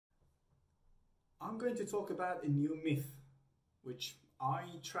I'm going to talk about a new myth which I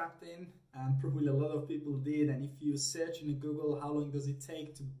trapped in, and probably a lot of people did. And if you search in Google how long does it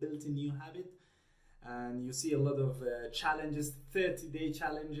take to build a new habit, and you see a lot of challenges, 30-day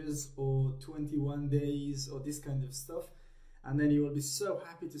challenges or 21 days or this kind of stuff, and then you will be so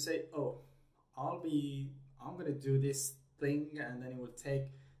happy to say, oh, I'm gonna do this thing, and then it will take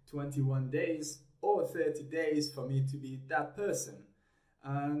 21 days or 30 days for me to be that person.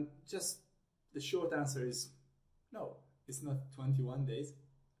 And just the short answer is no, it's not 21 days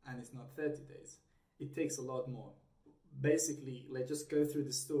and it's not 30 days. It takes a lot more. Basically, let's just go through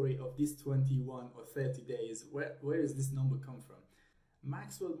the story of these 21 or 30 days. Where does this number come from?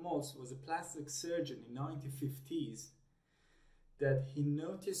 Maxwell Maltz was a plastic surgeon in 1950s that he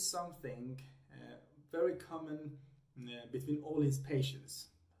noticed something very common between all his patients.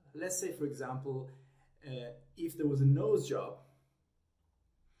 Let's say, for example, if there was a nose job,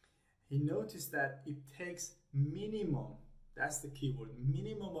 he noticed that it takes minimum, that's the keyword,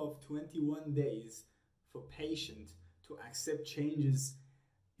 minimum of 21 days for patient to accept changes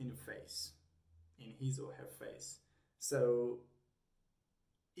in a face, in his or her face. So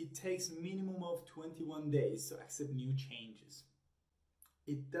it takes minimum of 21 days to accept new changes.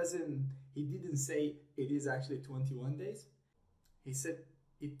 He didn't say it is actually 21 days. He said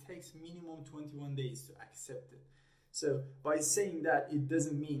it takes minimum 21 days to accept it. So by saying that, it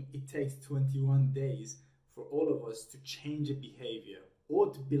doesn't mean it takes 21 days for all of us to change a behavior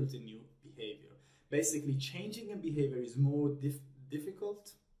or to build a new behavior. Basically, changing a behavior is more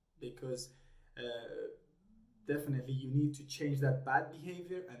difficult because definitely you need to change that bad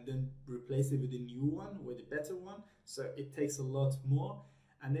behavior and then replace it with a new one, with a better one. So it takes a lot more.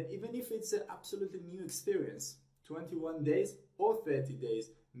 And then even if it's an absolutely new experience, 21 days or 30 days,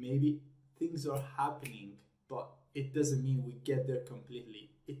 maybe things are happening, but it doesn't mean we get there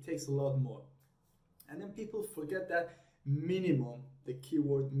completely. It takes a lot more. And then people forget that minimum, the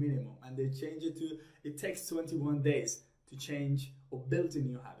keyword minimum, and they change it to it takes 21 days to change or build a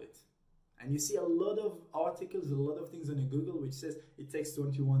new habit. And you see a lot of articles, a lot of things on Google which says it takes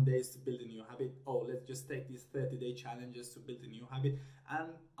 21 days to build a new habit. Oh, let's just take these 30-day challenges to build a new habit. And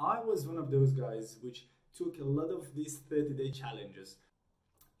I was one of those guys which took a lot of these 30-day challenges.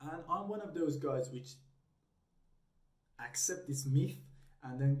 And I'm one of those guys which accept this myth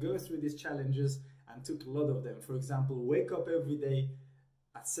and then go through these challenges and took a lot of them. For example, wake up every day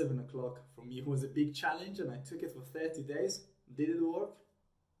at 7 o'clock. For me, it was a big challenge and I took it for 30 days. Did it work?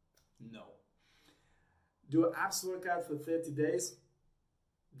 No. Do an abs workout for 30 days.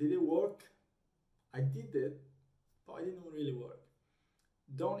 Did it work? I did it, but it didn't really work.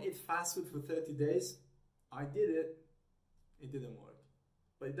 Don't eat fast food for 30 days. I did it. It didn't work.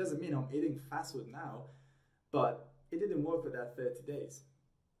 But it doesn't mean I'm eating fast food now, but it didn't work for that 30 days.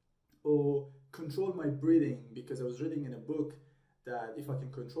 Or control my breathing, because I was reading in a book that if I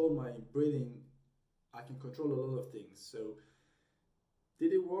can control my breathing, I can control a lot of things. So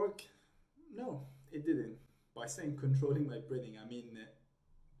did it work? No, it didn't. By saying controlling my breathing, I mean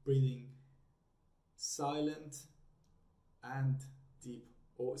breathing silent and deep,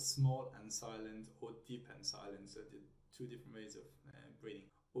 or small and silent, or deep and silent. So the two different ways of breathing.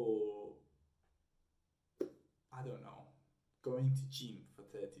 Or I don't know, going to gym for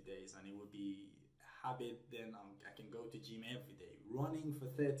 30 days and it will be a habit, then I can go to gym every day. Running for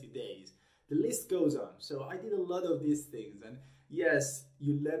 30 days. The list goes on. So I did a lot of these things, and yes,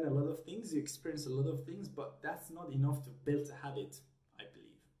 you learn a lot of things, you experience a lot of things, but that's not enough to build a habit, I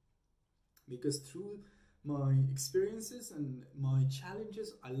believe. Because through my experiences and my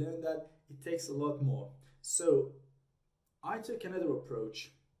challenges, I learned that it takes a lot more. So I took another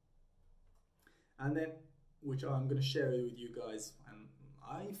approach, and then which I'm going to share it with you guys. And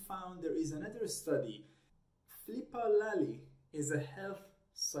I found there is another study. Philippa Lally is a health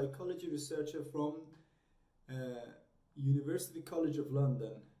psychology researcher from University College of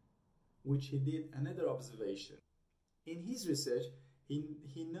London, which he did another observation. In his research,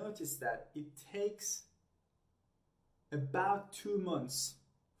 he noticed that it takes about 2 months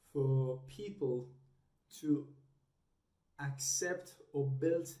for people to accept or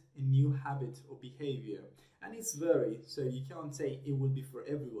build a new habit or behavior. And it's varied, so you can't say it will be for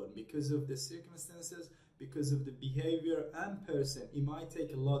everyone because of the circumstances, because of the behavior and person. It might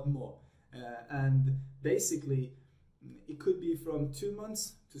take a lot more, and basically it could be from 2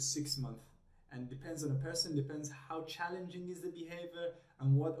 months to 6 months, and depends on the person, depends how challenging is the behavior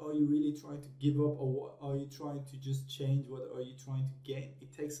and what are you really trying to give up, or what are you trying to just change, what are you trying to gain.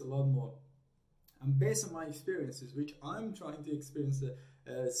 It takes a lot more. And based on my experiences, which I'm trying to experience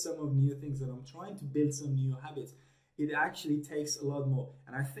some of new things, and I'm trying to build some new habits, it actually takes a lot more.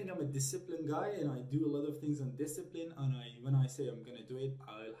 And I think I'm a disciplined guy, and I do a lot of things on discipline, and when I say I'm gonna do it,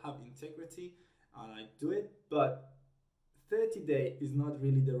 I'll have integrity and I do it. But 30-day is not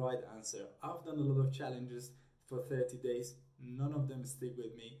really the right answer. I've done a lot of challenges for 30 days. None of them stick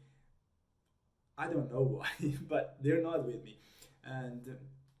with me. I don't know why, but they're not with me. And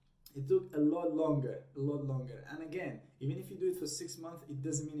it took a lot longer. And again, even if you do it for 6 months, it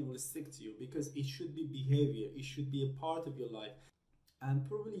doesn't mean it will stick to you, because it should be behavior. It should be a part of your life. And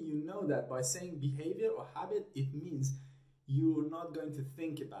probably you know that by saying behavior or habit, it means you're not going to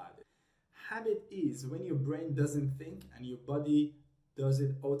think about it. Habit is when your brain doesn't think and your body does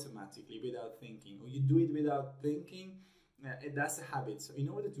it automatically without thinking, or you do it without thinking. That's a habit. So in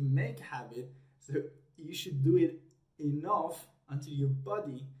order to make a habit, so you should do it enough until your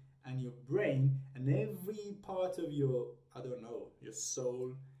body and your brain and every part of your, I don't know, your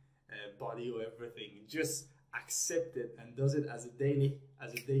soul, body, or everything just accept it and does it as a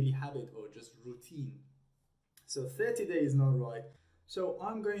daily habit or just routine. So 30 days is not right. So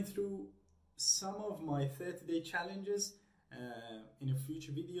I'm going through some of my 30-day challenges in a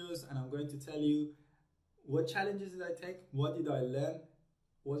future videos, and I'm going to tell you what challenges did I take, what did I learn,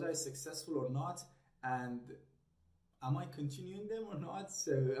 was I successful or not, and am I continuing them or not?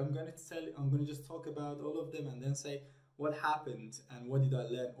 So I'm going to just talk about all of them and then say what happened and what did I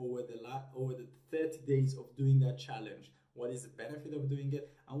learn over the 30 days of doing that challenge. What is the benefit of doing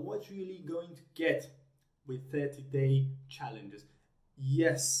it, and what's really going to get with 30-day challenges.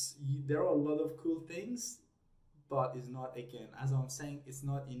 Yes, there are a lot of cool things, but it's not, again, as I'm saying, it's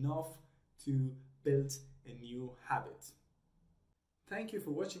not enough to build a new habit. Thank you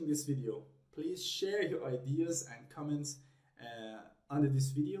for watching this video. Please share your ideas and comments under this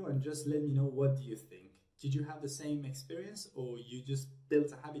video, and just let me know, what do you think? Did you have the same experience, or you just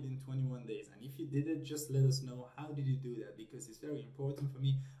built a habit in 21 days? And if you did it, just let us know, how did you do that? Because it's very important for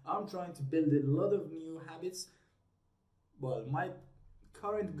me. I'm trying to build a lot of new habits. Well, my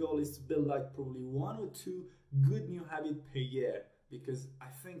current goal is to build like probably 1 or 2 good new habits per year, because I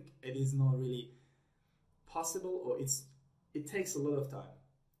think it is not really possible, or it takes a lot of time.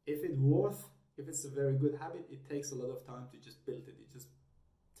 If it's a very good habit, it takes a lot of time to just build it. It just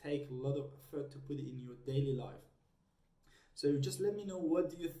takes a lot of effort to put it in your daily life. So just let me know, what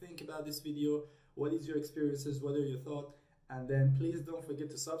do you think about this video? What is your experiences? What are your thoughts? And then please don't forget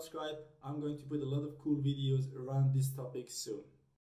to subscribe. I'm going to put a lot of cool videos around this topic soon.